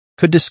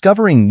Could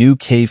discovering new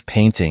cave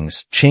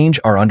paintings change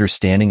our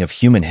understanding of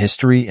human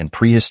history and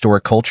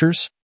prehistoric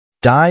cultures?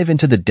 Dive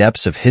into the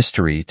depths of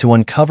history to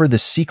uncover the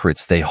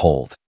secrets they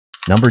hold.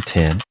 Number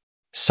 10.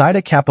 Site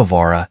of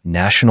Capivara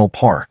National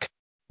Park.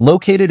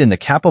 Located in the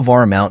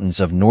Capivara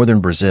Mountains of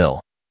northern Brazil,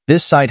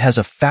 this site has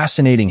a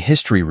fascinating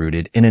history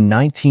rooted in a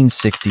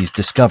 1960s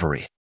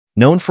discovery.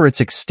 Known for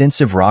its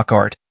extensive rock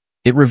art,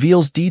 it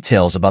reveals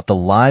details about the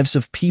lives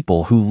of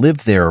people who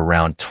lived there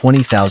around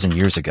 20,000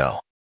 years ago.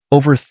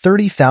 Over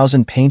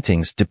 30,000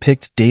 paintings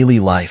depict daily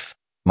life,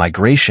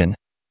 migration,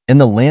 and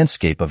the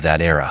landscape of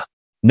that era.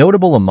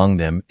 Notable among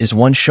them is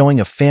one showing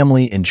a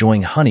family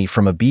enjoying honey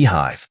from a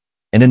beehive,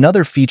 and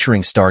another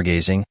featuring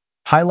stargazing,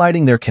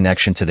 highlighting their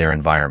connection to their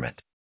environment.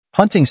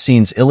 Hunting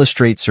scenes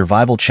illustrate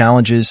survival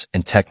challenges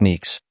and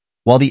techniques,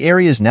 while the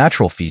area's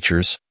natural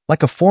features,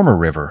 like a former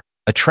river,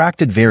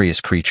 attracted various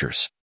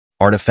creatures.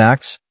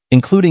 Artifacts,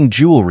 including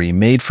jewelry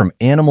made from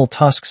animal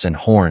tusks and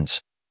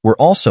horns, were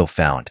also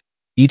found,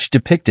 each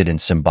depicted in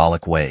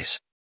symbolic ways.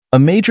 A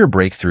major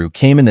breakthrough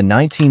came in the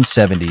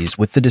 1970s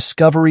with the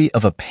discovery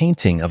of a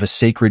painting of a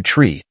sacred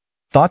tree,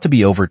 thought to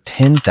be over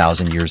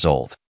 10,000 years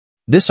old.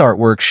 This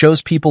artwork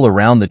shows people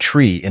around the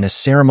tree in a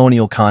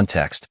ceremonial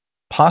context,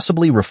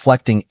 possibly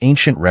reflecting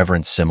ancient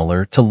reverence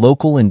similar to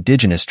local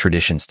indigenous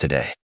traditions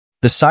today.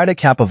 The site of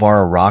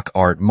Capivara rock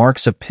art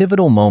marks a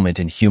pivotal moment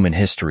in human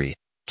history,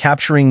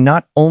 capturing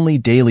not only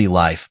daily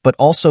life but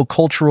also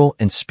cultural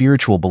and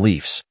spiritual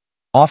beliefs,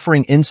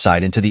 offering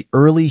insight into the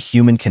early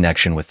human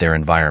connection with their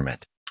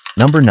environment.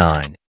 Number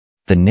 9.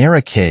 The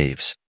Nara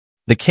Caves.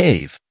 The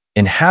cave,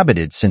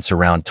 inhabited since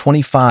around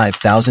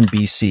 25,000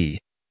 BC,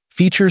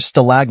 features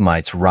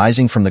stalagmites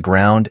rising from the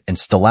ground and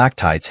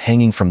stalactites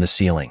hanging from the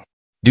ceiling.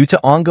 Due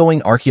to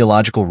ongoing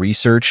archaeological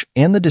research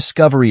and the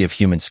discovery of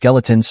human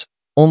skeletons,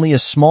 only a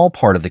small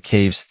part of the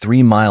cave's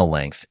 3-mile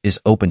length is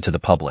open to the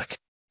public.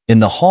 In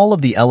the Hall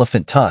of the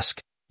Elephant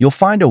Tusk, you'll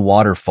find a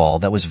waterfall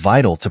that was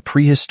vital to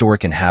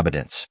prehistoric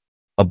inhabitants.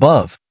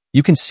 Above,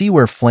 you can see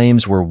where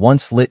flames were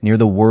once lit near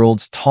the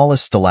world's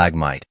tallest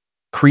stalagmite,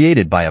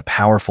 created by a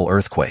powerful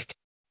earthquake.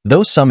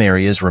 Though some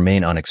areas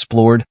remain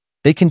unexplored,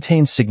 they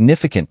contain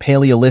significant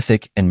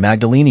Paleolithic and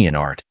Magdalenian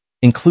art,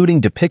 including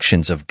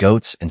depictions of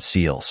goats and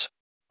seals.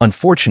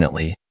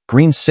 Unfortunately,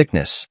 green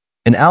sickness,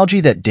 an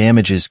algae that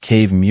damages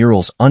cave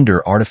murals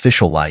under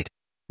artificial light,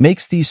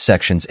 makes these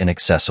sections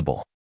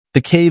inaccessible.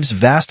 The cave's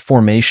vast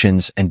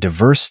formations and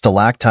diverse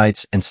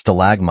stalactites and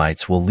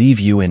stalagmites will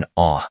leave you in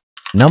awe.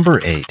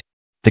 Number 8.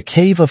 The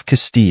Cave of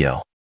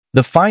Castillo.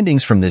 The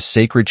findings from this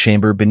sacred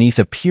chamber beneath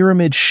a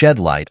pyramid shed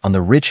light on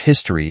the rich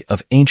history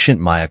of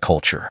ancient Maya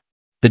culture.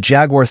 The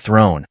Jaguar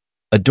Throne,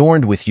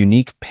 adorned with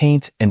unique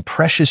paint and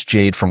precious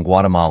jade from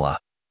Guatemala,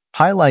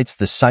 highlights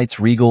the site's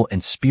regal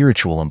and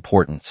spiritual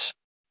importance.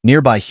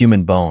 Nearby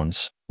human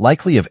bones,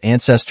 likely of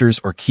ancestors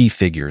or key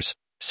figures,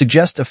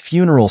 suggest a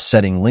funeral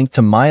setting linked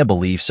to Maya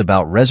beliefs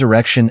about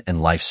resurrection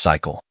and life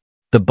cycle.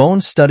 The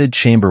bone-studded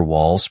chamber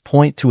walls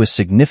point to a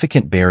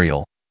significant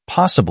burial,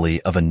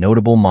 possibly of a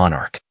notable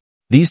monarch.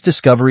 These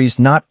discoveries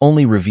not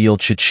only reveal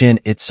Chichen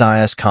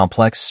Itza's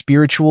complex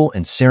spiritual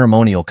and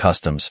ceremonial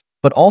customs,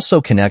 but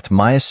also connect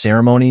Maya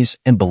ceremonies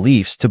and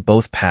beliefs to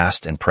both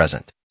past and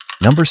present.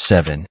 Number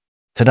 7.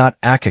 Tadat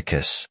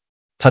Akakis.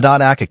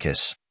 Tadat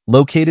Akakis,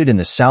 located in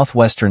the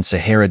southwestern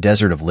Sahara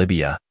Desert of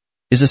Libya,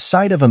 is a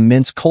site of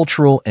immense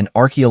cultural and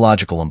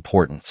archaeological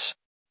importance.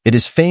 It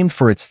is famed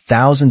for its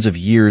thousands of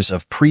years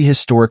of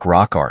prehistoric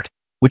rock art,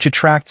 which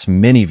attracts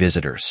many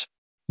visitors.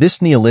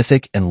 This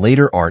Neolithic and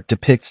later art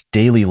depicts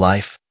daily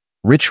life,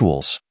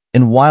 rituals,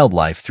 and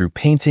wildlife through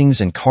paintings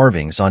and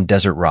carvings on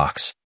desert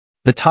rocks.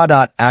 The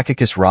Tadat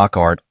Akakis rock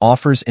art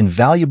offers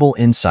invaluable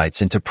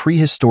insights into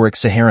prehistoric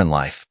Saharan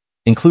life,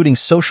 including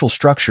social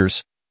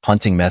structures,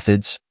 hunting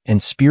methods,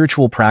 and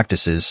spiritual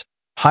practices,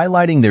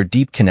 highlighting their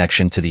deep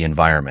connection to the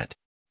environment.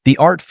 The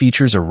art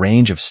features a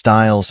range of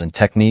styles and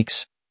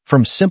techniques,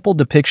 from simple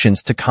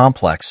depictions to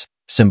complex,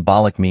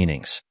 symbolic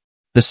meanings.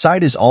 The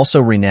site is also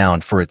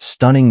renowned for its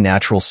stunning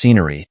natural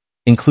scenery,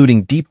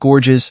 including deep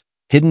gorges,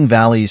 hidden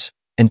valleys,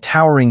 and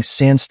towering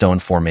sandstone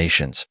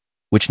formations,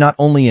 which not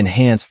only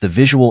enhance the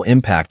visual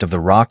impact of the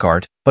rock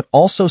art but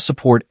also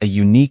support a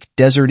unique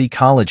desert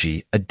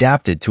ecology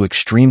adapted to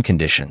extreme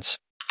conditions.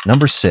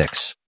 Number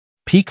 6.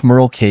 Pic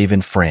Merle Cave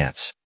in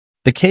France.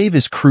 The cave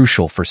is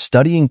crucial for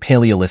studying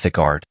Paleolithic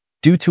art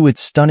due to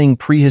its stunning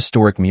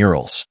prehistoric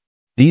murals.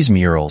 These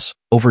murals,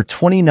 over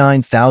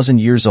 29,000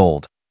 years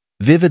old,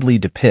 vividly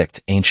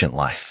depict ancient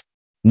life.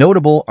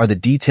 Notable are the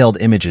detailed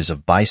images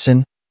of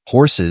bison,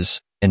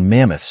 horses, and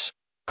mammoths,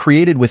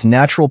 created with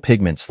natural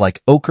pigments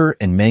like ochre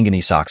and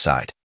manganese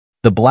oxide.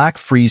 The black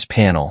frieze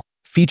panel,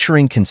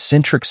 featuring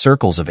concentric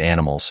circles of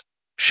animals,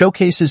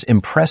 showcases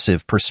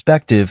impressive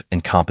perspective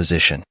and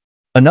composition.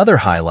 Another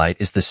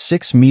highlight is the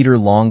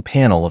 6-meter-long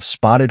panel of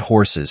spotted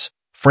horses,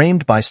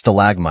 framed by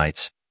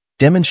stalagmites,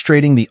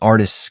 demonstrating the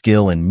artist's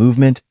skill in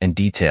movement and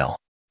detail.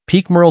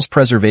 Pic Merle's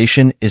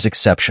preservation is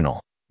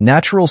exceptional.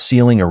 Natural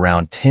sealing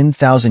around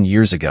 10,000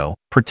 years ago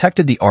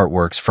protected the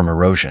artworks from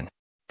erosion.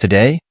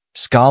 Today,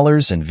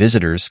 Scholars and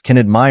visitors can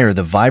admire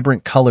the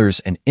vibrant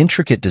colors and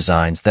intricate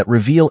designs that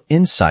reveal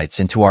insights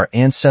into our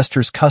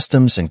ancestors'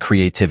 customs and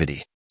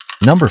creativity.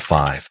 Number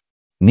 5.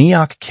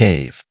 Neok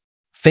Cave.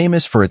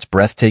 Famous for its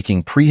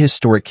breathtaking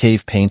prehistoric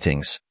cave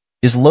paintings,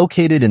 is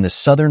located in the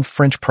southern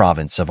French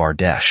province of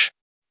Ardèche.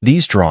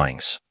 These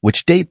drawings,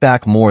 which date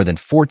back more than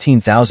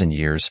 14,000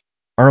 years,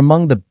 are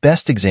among the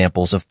best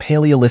examples of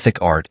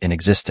Paleolithic art in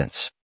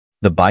existence.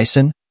 The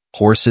bison,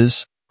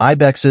 horses,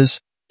 ibexes,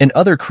 and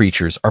other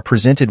creatures are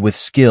presented with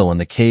skill in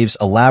the cave's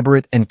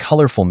elaborate and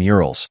colorful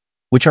murals,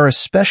 which are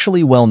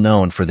especially well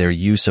known for their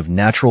use of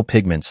natural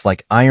pigments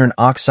like iron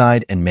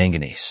oxide and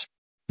manganese.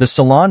 The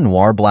Salon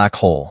Noir black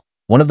hole,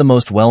 one of the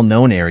most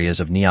well-known areas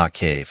of Neok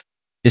Cave,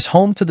 is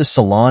home to the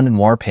Salon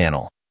Noir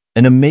panel,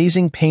 an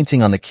amazing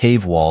painting on the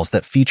cave walls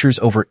that features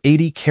over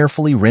 80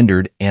 carefully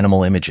rendered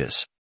animal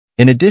images.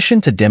 In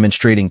addition to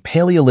demonstrating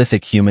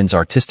Paleolithic humans'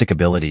 artistic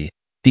ability,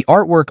 the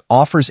artwork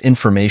offers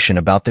information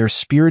about their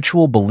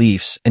spiritual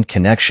beliefs and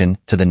connection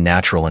to the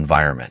natural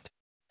environment.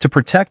 To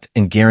protect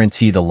and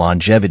guarantee the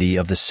longevity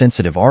of the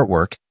sensitive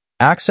artwork,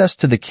 access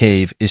to the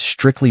cave is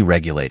strictly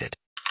regulated.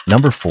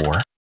 Number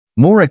 4.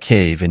 Mura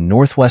Cave in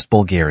northwest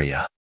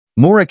Bulgaria.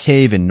 Mura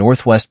Cave in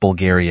northwest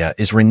Bulgaria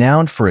is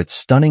renowned for its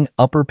stunning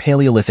Upper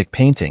Paleolithic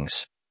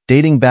paintings,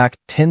 dating back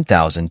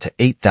 10,000 to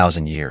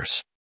 8,000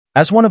 years.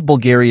 As one of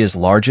Bulgaria's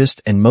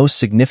largest and most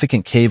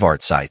significant cave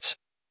art sites,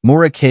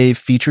 Mura Cave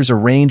features a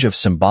range of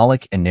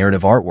symbolic and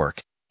narrative artwork,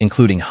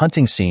 including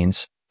hunting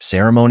scenes,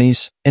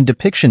 ceremonies, and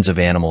depictions of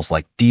animals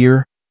like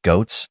deer,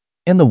 goats,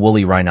 and the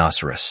woolly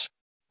rhinoceros.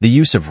 The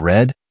use of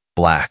red,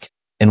 black,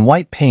 and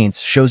white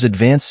paints shows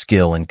advanced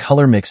skill in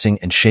color mixing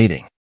and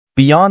shading.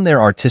 Beyond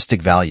their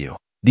artistic value,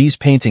 these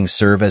paintings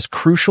serve as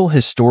crucial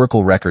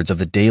historical records of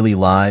the daily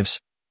lives,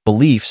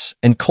 beliefs,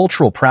 and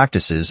cultural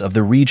practices of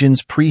the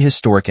region's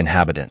prehistoric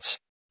inhabitants.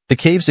 The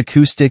cave's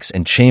acoustics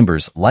and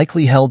chambers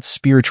likely held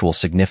spiritual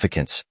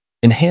significance,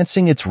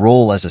 enhancing its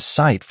role as a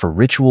site for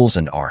rituals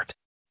and art.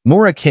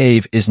 Mura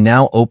Cave is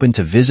now open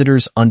to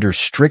visitors under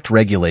strict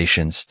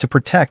regulations to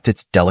protect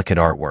its delicate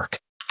artwork.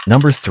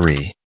 Number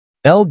 3.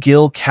 El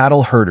Gil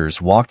cattle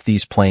herders walked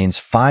these plains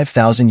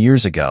 5,000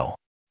 years ago.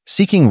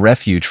 Seeking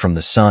refuge from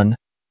the sun,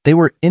 they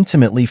were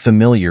intimately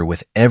familiar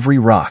with every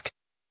rock,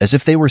 as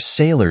if they were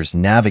sailors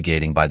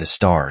navigating by the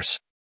stars.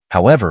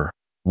 However,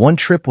 one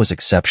trip was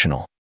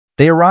exceptional.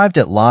 They arrived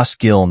at Los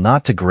Gil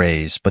not to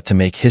graze but to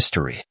make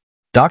history.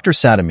 Dr.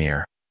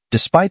 Sadamir,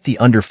 despite the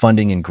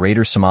underfunding in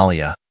Greater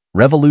Somalia,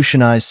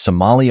 revolutionized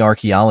Somali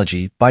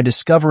archaeology by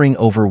discovering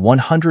over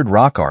 100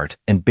 rock art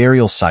and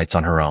burial sites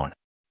on her own.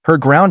 Her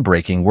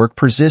groundbreaking work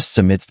persists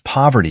amidst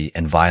poverty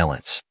and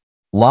violence.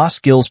 Los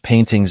Gil's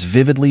paintings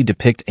vividly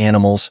depict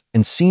animals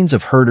and scenes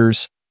of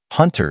herders,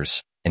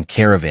 hunters, and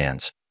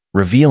caravans,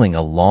 revealing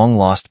a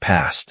long-lost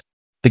past.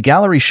 The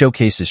gallery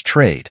showcases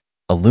trade,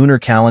 a lunar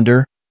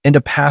calendar, and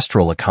a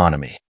pastoral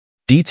economy.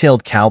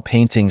 Detailed cow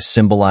paintings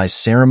symbolize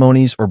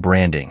ceremonies or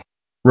branding,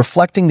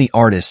 reflecting the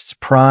artist's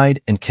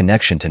pride and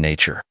connection to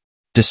nature.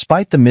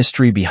 Despite the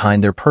mystery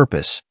behind their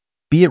purpose,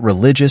 be it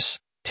religious,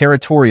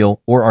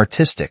 territorial, or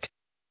artistic,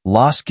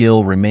 Los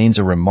Gil remains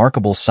a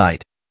remarkable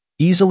site,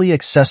 easily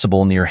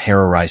accessible near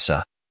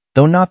Hararisa,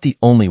 though not the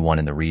only one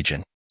in the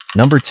region.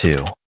 Number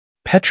 2.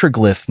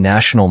 Petroglyph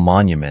National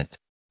Monument.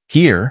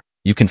 Here,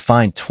 you can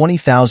find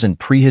 20,000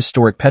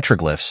 prehistoric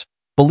petroglyphs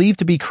believed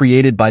to be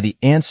created by the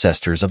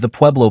ancestors of the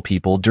Pueblo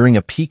people during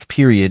a peak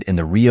period in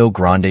the Rio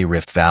Grande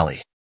Rift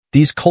Valley.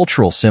 These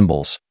cultural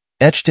symbols,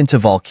 etched into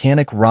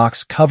volcanic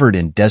rocks covered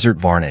in desert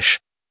varnish,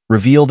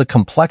 reveal the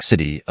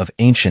complexity of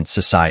ancient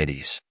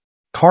societies.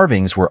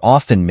 Carvings were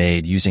often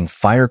made using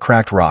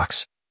fire-cracked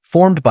rocks,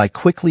 formed by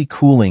quickly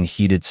cooling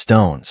heated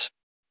stones.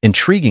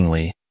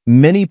 Intriguingly,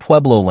 many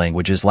Pueblo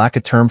languages lack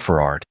a term for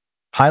art,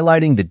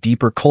 highlighting the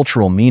deeper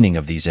cultural meaning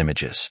of these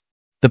images.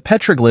 The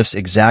petroglyphs'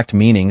 exact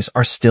meanings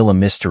are still a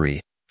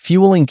mystery,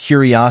 fueling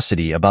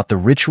curiosity about the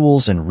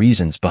rituals and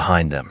reasons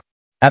behind them.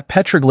 At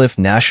Petroglyph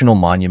National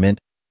Monument,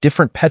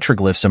 different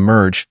petroglyphs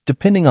emerge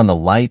depending on the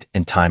light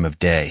and time of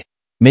day,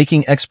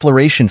 making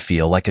exploration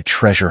feel like a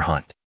treasure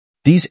hunt.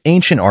 These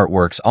ancient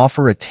artworks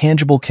offer a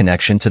tangible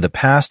connection to the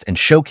past and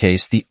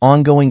showcase the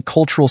ongoing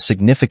cultural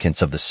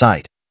significance of the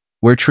site,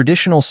 where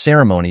traditional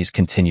ceremonies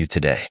continue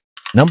today.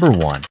 Number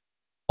 1.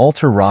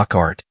 Altar Rock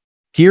Art.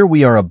 Here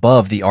we are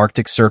above the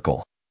Arctic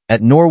Circle,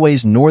 at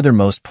Norway's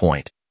northernmost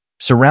point,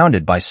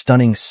 surrounded by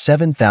stunning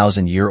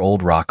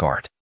 7,000-year-old rock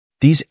art.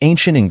 These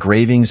ancient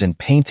engravings and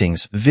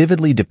paintings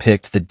vividly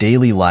depict the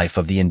daily life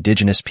of the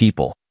indigenous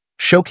people,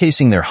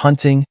 showcasing their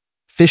hunting,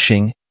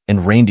 fishing,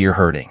 and reindeer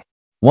herding.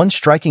 One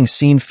striking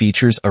scene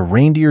features a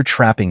reindeer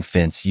trapping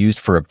fence used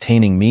for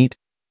obtaining meat,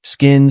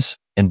 skins,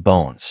 and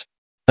bones.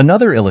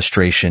 Another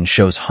illustration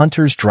shows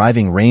hunters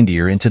driving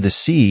reindeer into the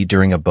sea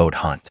during a boat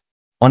hunt.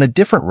 On a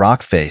different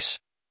rock face,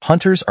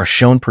 hunters are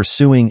shown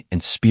pursuing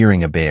and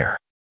spearing a bear.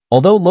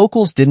 Although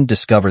locals didn't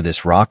discover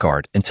this rock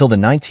art until the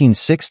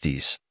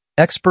 1960s,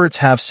 experts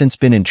have since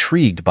been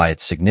intrigued by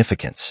its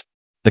significance.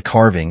 The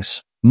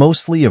carvings,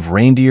 mostly of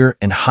reindeer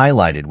and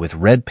highlighted with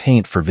red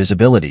paint for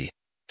visibility,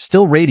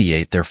 still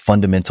radiate their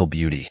fundamental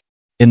beauty.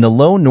 In the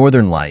low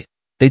northern light,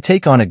 they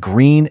take on a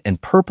green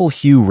and purple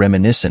hue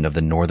reminiscent of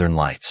the northern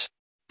lights.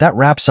 That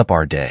wraps up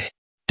our day.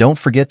 Don't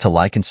forget to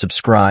like and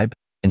subscribe,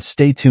 and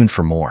stay tuned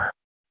for more.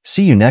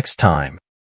 See you next time.